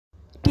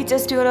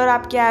Teachers tune और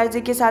आपके RJ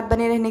के साथ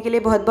बने रहने के लिए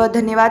बहुत बहुत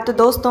धन्यवाद। तो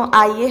दोस्तों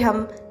आइए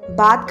हम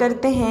बात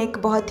करते हैं एक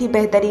बहुत ही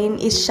बेहतरीन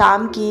इस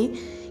शाम की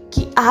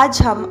कि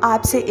आज हम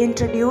आपसे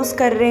इंट्रोड्यूस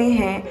कर रहे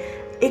हैं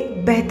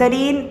एक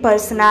बेहतरीन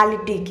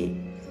पर्सनालिटी की,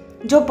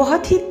 जो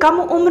बहुत ही कम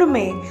उम्र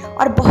में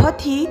और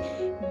बहुत ही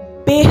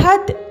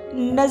बेहद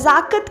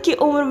नज़ाकत की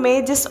उम्र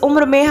में, जिस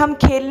उम्र में हम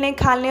खेलने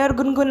खालने और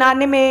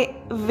गुनगुनाने में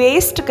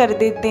वेस्ट कर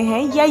देते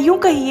हैं, या यूँ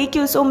कहिए कि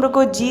उस उम्र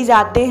को जी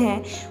जाते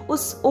हैं,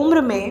 उस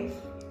उम्र में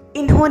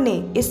इन्होंने,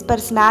 इस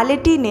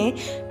पर्सनालिटी ने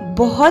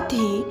बहुत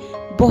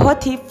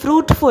ही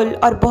फ्रूटफुल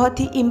और बहुत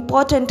ही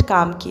इम्पोर्टेंट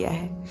काम किया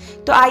है।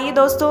 तो आइए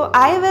दोस्तों,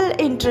 I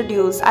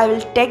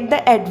will take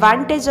the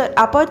advantage और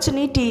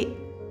अपॉर्चुनिटी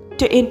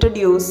टू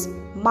इंट्रोड्यूस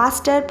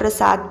मास्टर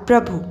प्रसाद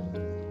प्रभु।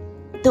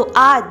 तो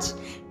आज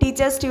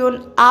टीचर्स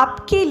ट्यून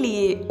आपके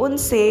लिए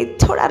उनसे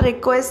थोड़ा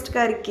रिक्वेस्ट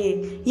करके,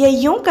 या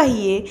यूँ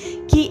कहिए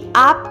कि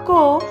आपको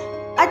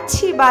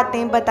अच्छी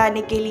बातें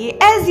बताने के लिए,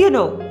 as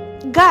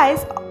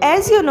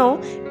you know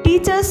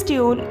teachers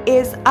tune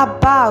is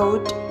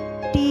about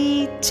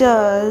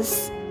teachers,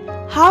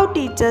 how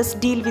teachers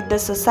deal with the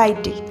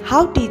society, how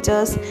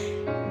teachers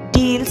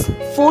deals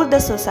for the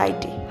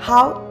society,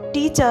 how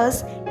teachers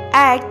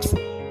acts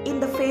in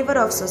the favor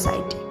of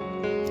society।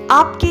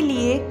 आपके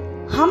लिए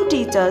हम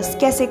टीचर्स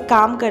कैसे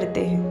काम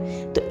करते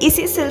हैं, तो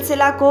इसी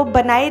सिलसिला को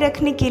बनाए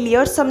रखने के लिए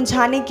और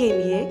समझाने के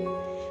लिए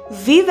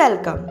we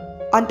welcome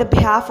on the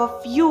behalf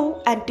of you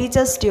and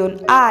Teachers Tune,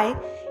 I,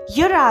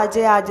 your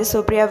RJ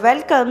Supriya,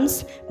 welcomes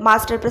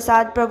Master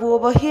Prasad Prabhu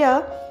over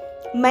here,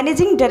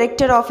 Managing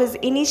Director of his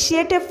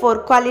Initiative for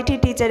Quality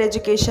Teacher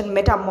Education,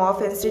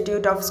 Metamorph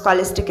Institute of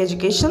Scholastic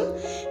Education,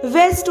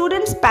 where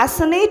students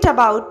passionate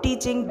about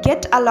teaching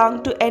get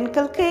along to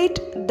inculcate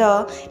the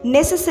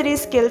necessary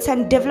skills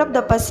and develop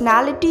the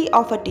personality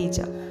of a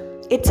teacher.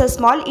 It's a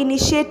small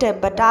initiative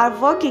but are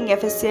working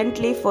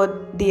efficiently for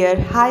their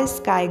high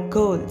sky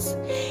goals.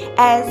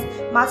 As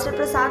Master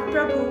Prasad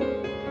Prabhu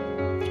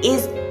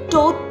is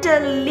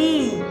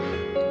totally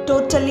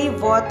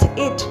worth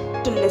it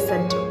to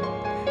listen to.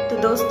 तो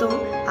दोस्तों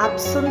आप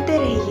सुनते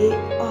रहिए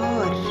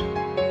और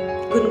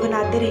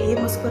गुनगुनाते रहिए,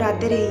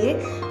 मुस्कुराते रहिए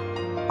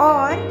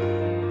और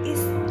इस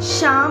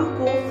शाम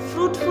को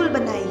फ्रूटफुल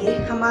बनाइए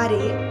हमारे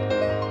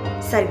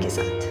सर के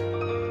साथ।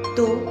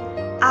 तो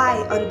I,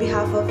 on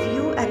behalf of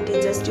you and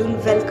Teachers Tune,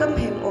 welcome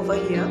him over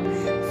here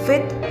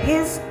with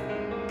his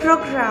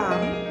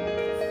program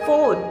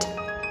FORTE।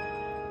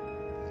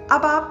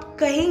 अब आप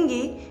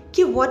कहेंगे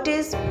कि what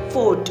is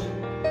FORTE?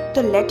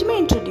 तो let me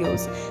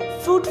introduce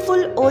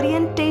Fruitful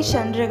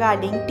Orientation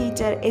Regarding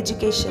Teacher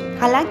Education।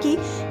 हालांकि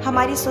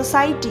हमारी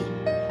सोसाइटी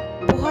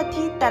बहुत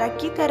ही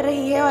तरक्की कर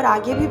रही है और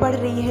आगे भी बढ़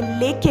रही है,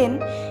 लेकिन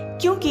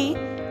क्योंकि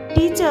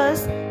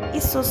टीचर्स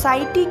इस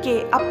सोसाइटी के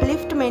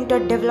अपलिफ्टमेंट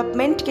और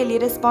डेवलपमेंट के लिए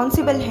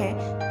रिस्पॉन्सिबल हैं,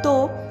 तो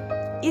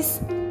इस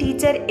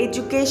teacher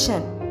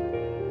education,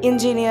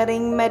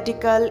 engineering,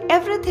 medical,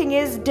 everything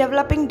is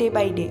developing day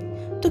by day.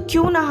 तो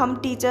क्यों ना हम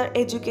टीचर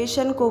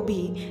एजुकेशन को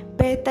भी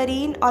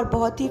बेहतरीन और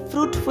बहुत ही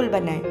फ्रूटफुल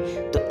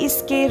बनाएं। तो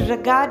इसके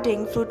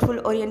रिगार्डिंग फ्रूटफुल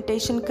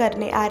ओरिएंटेशन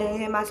करने आ रहे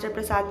हैं master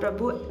Prasad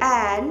Prabhu,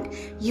 and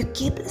you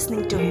keep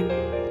listening to him.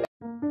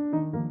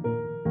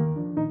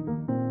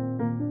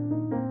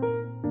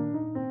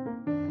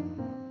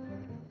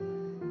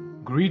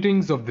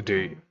 Greetings of the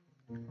day,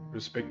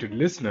 respected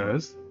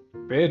listeners,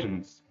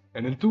 parents,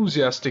 and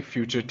enthusiastic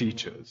future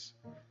teachers.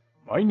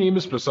 My name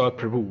is Prasad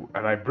Prabhu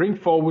and I bring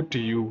forward to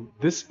you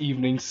this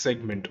evening's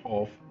segment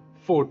of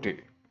FORTE.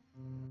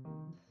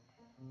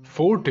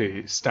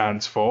 FORTE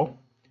stands for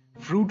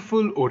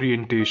Fruitful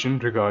Orientation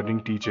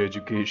Regarding Teacher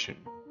Education,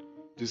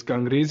 जिसका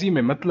अंग्रेजी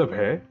में मतलब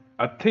है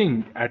a thing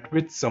at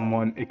which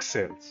someone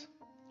excels.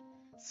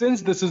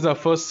 Since this is our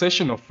first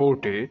session of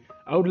FORTE,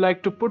 I would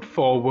like to put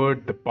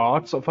forward the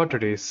parts of our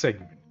today's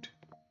segment.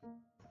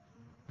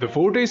 The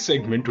FORTE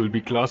segment will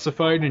be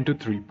classified into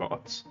three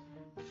parts.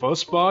 The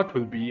first part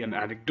will be an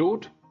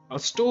anecdote, a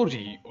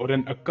story, or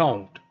an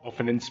account of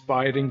an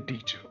inspiring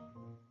teacher.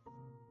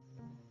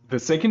 The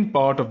second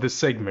part of this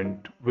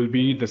segment will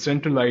be the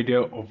central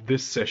idea of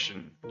this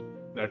session,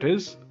 that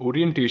is,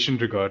 orientation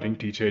regarding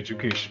teacher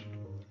education.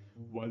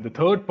 While the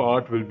third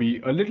part will be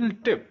a little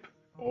tip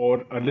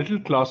or a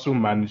little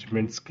classroom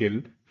management skill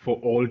for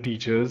all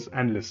teachers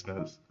and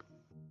listeners.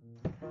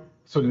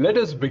 So let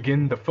us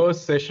begin the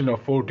first session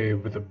of FORTE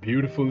with a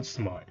beautiful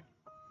smile.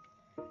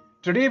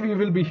 Today we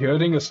will be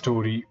hearing a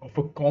story of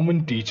a common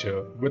teacher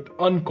with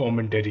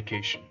uncommon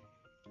dedication.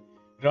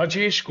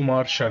 Rajesh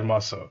Kumar Sharma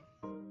sir.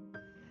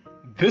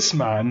 This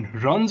man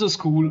runs a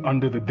school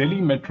under the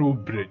Delhi Metro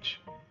bridge.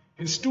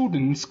 His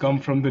students come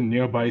from the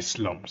nearby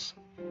slums.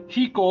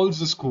 He calls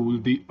the school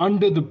the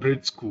Under the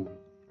Bridge School,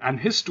 and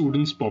his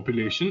students'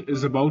 population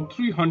is about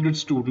 300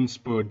 students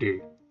per day.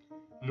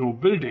 No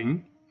building,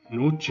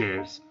 no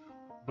chairs,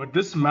 but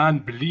this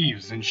man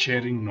believes in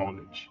sharing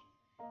knowledge.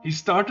 He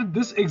started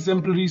this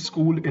exemplary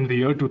school in the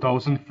year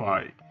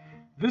 2005.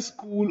 This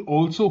school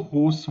also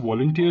hosts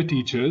volunteer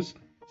teachers,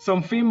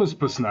 some famous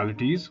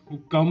personalities who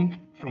come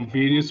from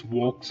various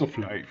walks of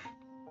life.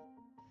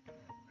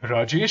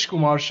 Rajesh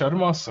Kumar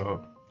Sharma sir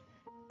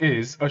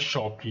is a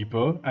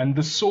shopkeeper and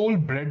the sole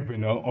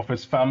breadwinner of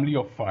his family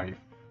of 5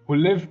 who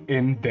live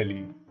in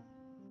Delhi.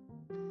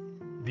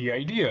 The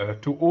idea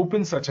to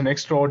open such an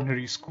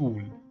extraordinary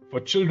school for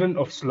children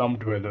of slum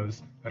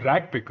dwellers,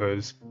 rag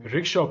pickers,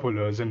 rickshaw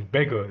pullers, and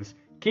beggars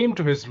came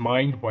to his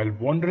mind while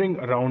wandering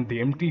around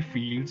the empty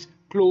fields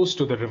close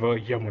to the river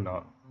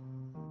Yamuna.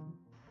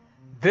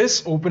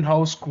 This open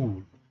house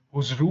school,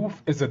 whose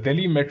roof is a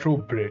Delhi metro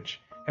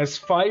bridge, has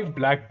 5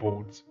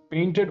 blackboards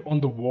painted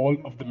on the wall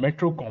of the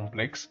metro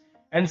complex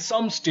and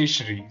some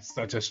stationery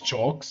such as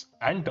chalks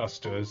and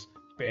dusters,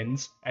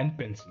 pens, and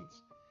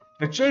pencils.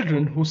 The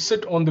children who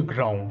sit on the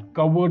ground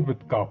covered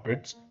with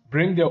carpets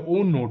bring their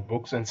own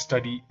notebooks and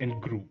study in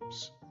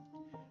groups.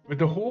 With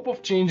the hope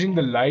of changing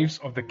the lives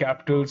of the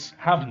capital's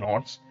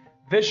have-nots,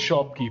 this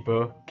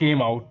shopkeeper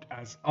came out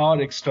as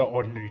our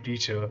extraordinary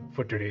teacher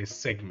for today's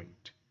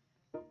segment.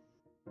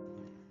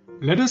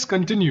 Let us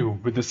continue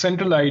with the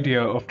central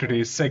idea of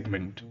today's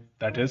segment,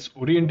 that is,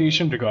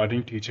 orientation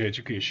regarding teacher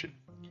education.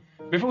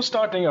 Before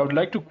starting, I would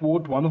like to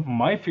quote one of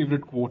my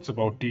favorite quotes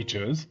about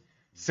teachers,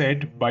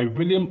 said by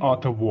William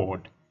Arthur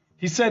Ward.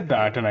 He said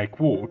that, and I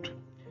quote,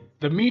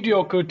 "The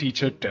mediocre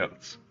teacher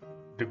tells,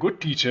 the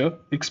good teacher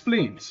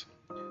explains,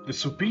 the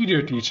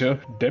superior teacher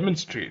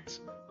demonstrates,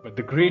 but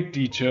the great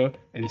teacher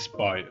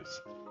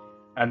inspires."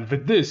 And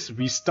with this,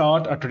 we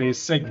start our today's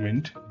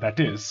segment, that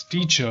is,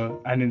 teacher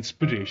and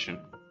inspiration.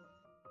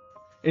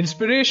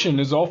 Inspiration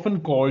is often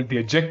called the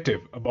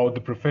adjective about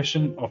the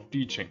profession of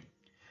teaching,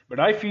 but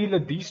I feel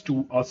that these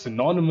two are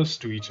synonymous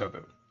to each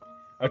other.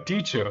 A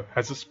teacher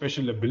has a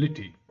special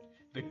ability,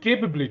 the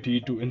capability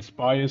to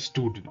inspire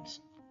students.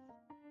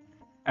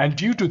 And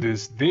due to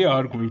this, they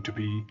are going to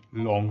be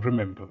long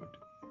remembered.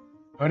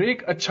 हर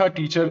एक अच्छा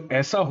teacher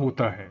ऐसा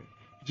होता है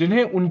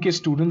जिन्हें उनके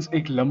students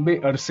एक लंबे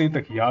अरसे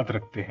तक याद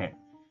रखते हैं,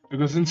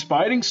 because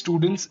inspiring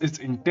students is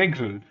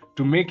integral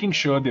to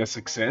making sure their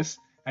success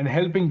and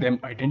helping them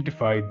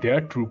identify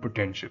their true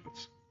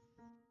potentials.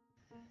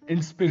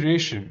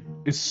 Inspiration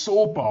is so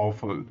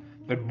powerful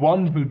that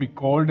one will be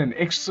called an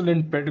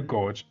excellent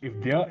pedagogue if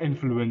their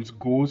influence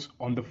goes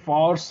on the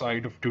far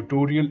side of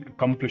tutorial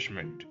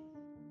accomplishment,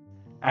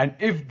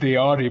 and if they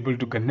are able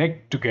to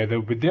connect together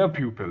with their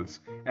pupils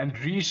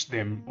and reach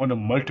them on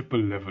a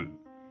multiple level.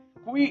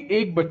 कोई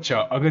एक बच्चा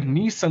अगर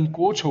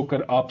निसंकोच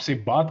होकर आपसे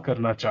बात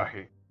करना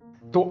चाहे,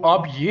 तो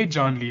आप ये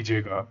जान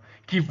लीजिएगा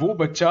कि वो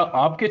बच्चा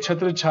आपके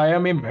छत्र छाया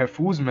में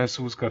महफूज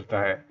महसूस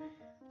करता है।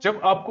 जब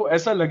आपको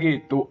ऐसा लगे,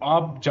 तो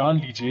आप जान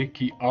लीजिए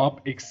कि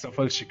आप एक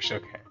सफल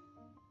शिक्षक हैं।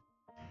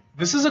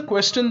 This is a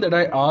question that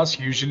I ask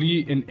usually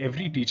in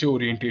every teacher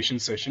orientation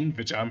session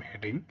which I'm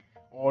heading,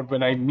 or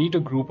when I meet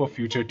a group of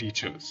future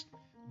teachers.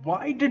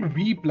 Why did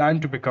we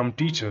plan to become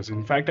teachers?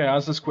 In fact, I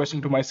asked this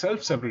question to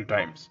myself several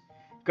times.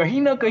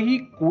 कहीं ना कहीं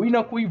कोई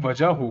ना कोई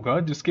वजह होगा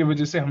जिसके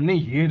वजह से हमने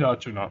ये राह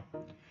चुना.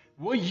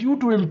 Were you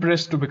too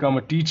impressed to become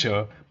a teacher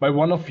by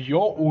one of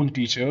your own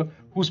teacher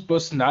whose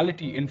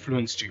personality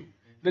influenced you?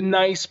 The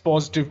nice,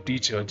 positive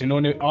teacher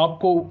जिन्होंने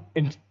आपको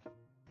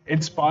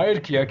इंस्पायर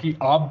किया कि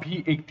आप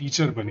भी एक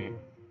टीचर बने.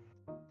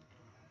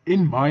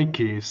 In my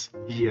case,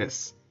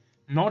 yes.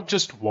 Not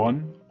just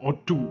one or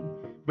two,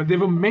 but there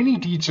were many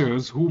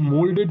teachers who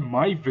molded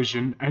my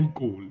vision and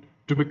goal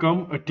to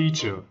become a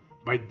teacher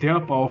by their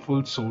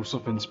powerful source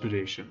of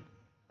inspiration.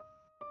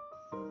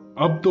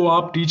 अब तो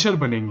आप teacher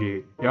बनेंगे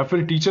या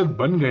फिर teacher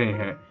बन गए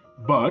हैं,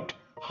 but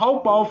how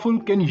powerful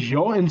can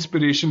your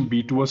inspiration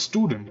be to a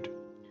student?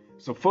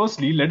 So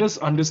firstly, let us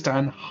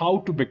understand how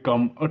to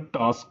become a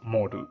task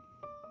model.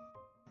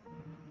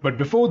 But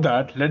before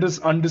that, let us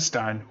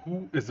understand who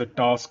is a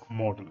task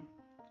model.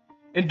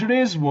 In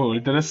today's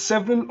world, there are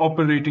several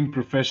operating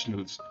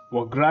professionals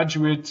who are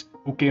graduates,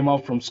 who came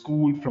out from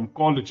school, from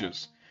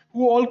colleges,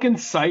 who all can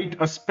cite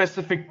a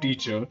specific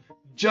teacher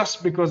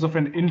just because of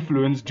an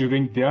influence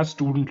during their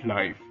student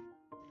life.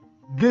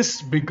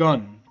 This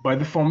began by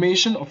the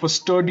formation of a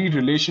sturdy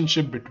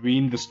relationship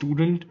between the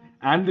student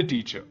and the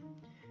teacher.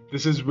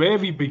 This is where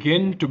we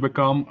begin to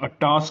become a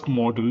task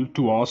model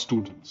to our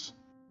students.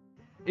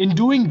 In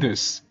doing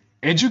this,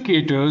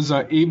 educators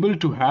are able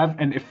to have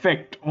an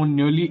effect on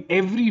nearly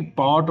every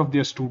part of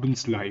their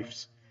students'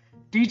 lives.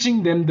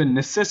 Teaching them the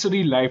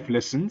necessary life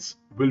lessons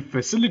will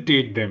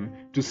facilitate them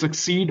to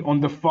succeed on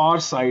the far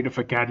side of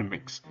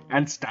academics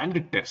and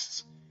standard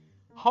tests.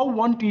 How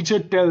one teacher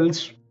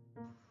tells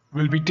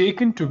will be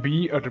taken to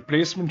be a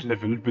replacement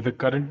level with the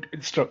current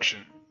instruction.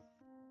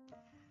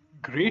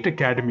 Great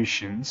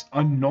academicians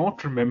are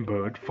not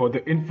remembered for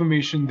the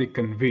information they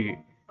convey,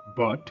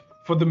 but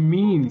for the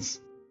means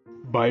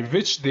by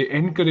which they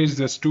encourage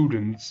their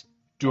students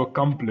to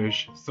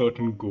accomplish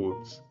certain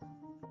goals.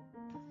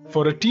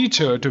 For a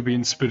teacher to be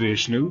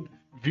inspirational,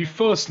 we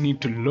first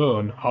need to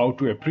learn how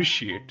to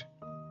appreciate.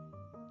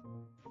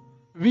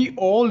 We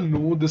all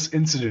know this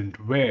incident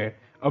where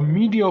a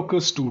mediocre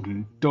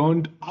student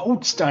turned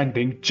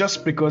outstanding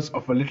just because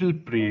of a little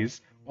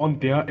praise on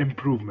their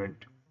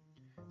improvement.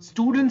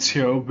 Students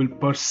here will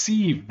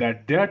perceive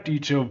that their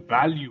teacher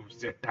values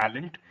their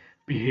talent,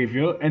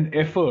 behavior, and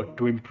effort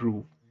to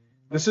improve.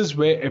 This is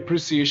where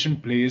appreciation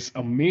plays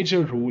a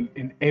major role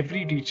in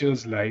every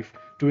teacher's life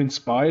to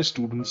inspire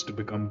students to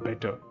become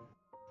better.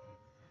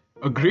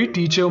 A great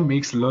teacher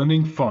makes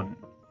learning fun.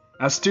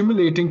 As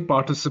stimulating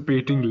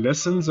participating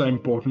lessons are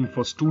important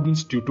for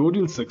students'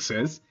 tutorial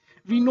success,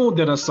 we know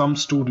there are some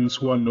students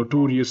who are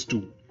notorious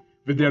too,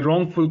 with their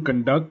wrongful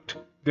conduct,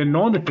 their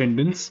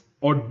non-attendance,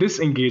 or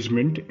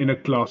disengagement in a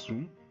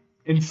classroom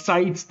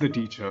incites the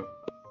teacher.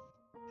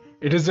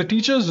 It is the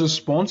teacher's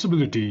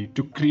responsibility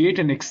to create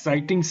an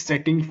exciting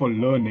setting for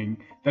learning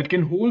that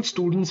can hold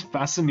students'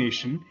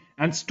 fascination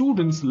and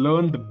students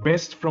learn the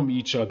best from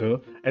each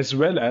other as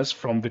well as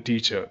from the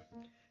teacher.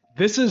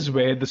 This is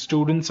where the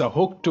students are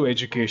hooked to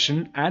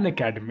education and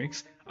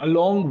academics,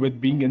 along with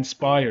being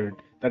inspired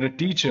that a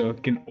teacher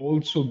can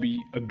also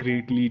be a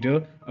great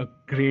leader, a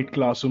great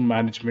classroom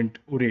management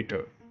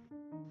orator.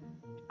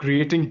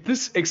 Creating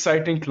this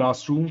exciting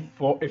classroom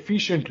for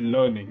efficient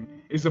learning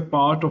is a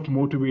part of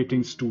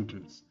motivating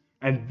students,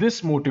 and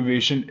this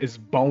motivation is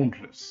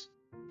boundless.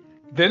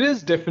 There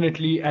is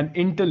definitely an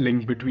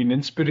interlink between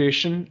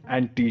inspiration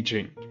and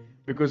teaching,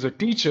 because a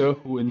teacher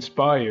who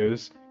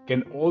inspires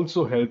can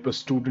also help a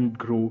student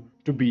grow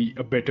to be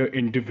a better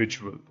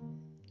individual.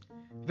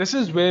 This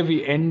is where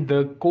we end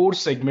the core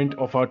segment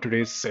of our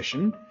today's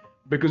session,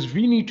 because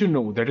we need to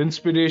know that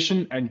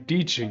inspiration and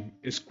teaching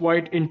is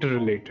quite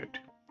interrelated.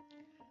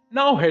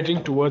 Now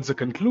heading towards a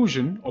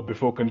conclusion, or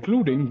before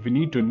concluding, we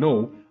need to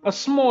know a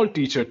small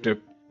teacher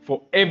tip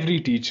for every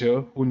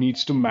teacher who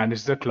needs to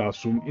manage the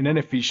classroom in an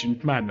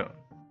efficient manner.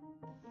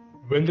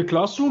 When the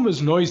classroom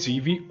is noisy,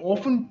 we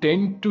often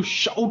tend to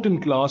shout in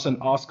class and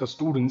ask our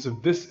students if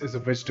this is a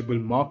vegetable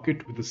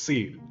market with a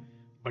sale.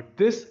 But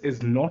this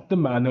is not the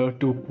manner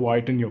to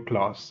quieten your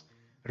class.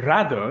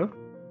 Rather,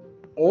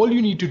 all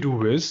you need to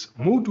do is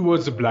move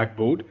towards the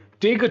blackboard,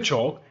 take a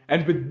chalk,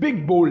 and with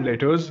big bold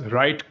letters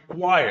write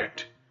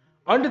quiet.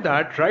 Under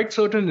that, write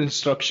certain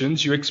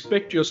instructions you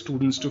expect your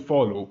students to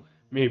follow.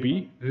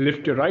 Maybe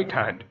lift your right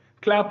hand,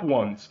 clap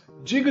once,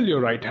 jiggle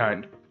your right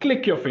hand,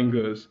 click your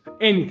fingers,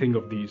 anything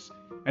of these.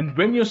 And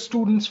when your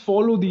students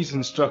follow these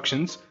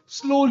instructions,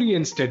 slowly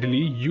and steadily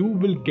you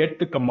will get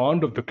the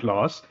command of the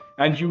class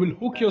and you will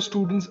hook your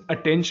students'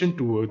 attention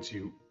towards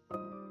you.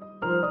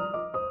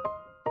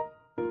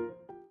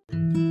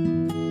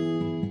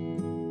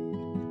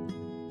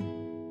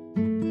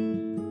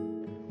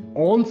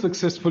 On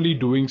successfully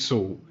doing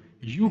so,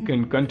 you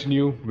can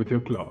continue with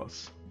your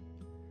class.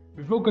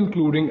 Before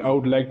concluding, I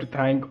would like to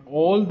thank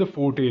all the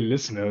FORTE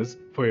listeners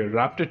for your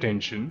rapt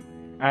attention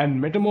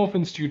and Metamorph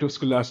Institute of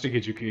Scholastic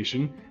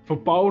Education for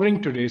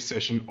powering today's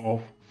session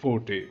of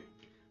FORTE.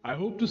 I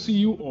hope to see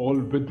you all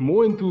with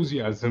more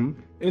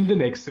enthusiasm in the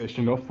next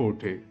session of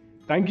FORTE.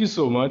 Thank you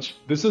so much.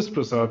 This is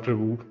Prasad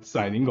Prabhu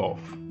signing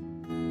off.